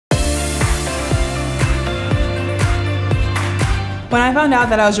When I found out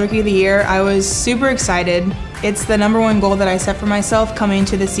that I was Rookie of the Year, I was super excited. It's the #1 goal that I set for myself coming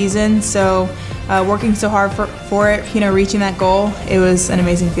into the season, so working so hard for it, reaching that goal, it was an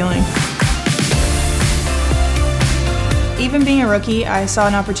amazing feeling. Even being a rookie, I saw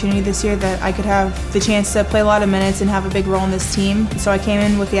an opportunity this year that I could have the chance to play a lot of minutes and have a big role in this team. So I came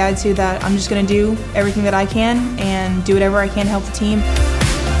in with the attitude that I'm just going to do everything that I can and do whatever I can to help the team.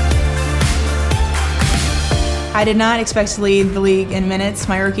 I did not expect to lead the league in minutes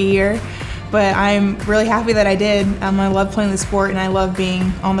my rookie year, but I'm really happy that I did. I love playing the sport and I love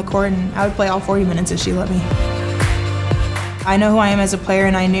being on the court, and I would play all 40 minutes if she let me. I know who I am as a player,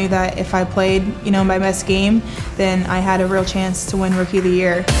 and I knew that if I played, my best game, then I had a real chance to win Rookie of the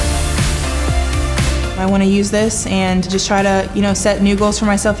Year. I want to use this and just try to, set new goals for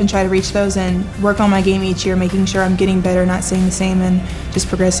myself and try to reach those and work on my game each year, making sure I'm getting better, not staying the same, and just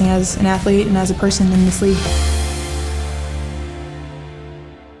progressing as an athlete and as a person in this league.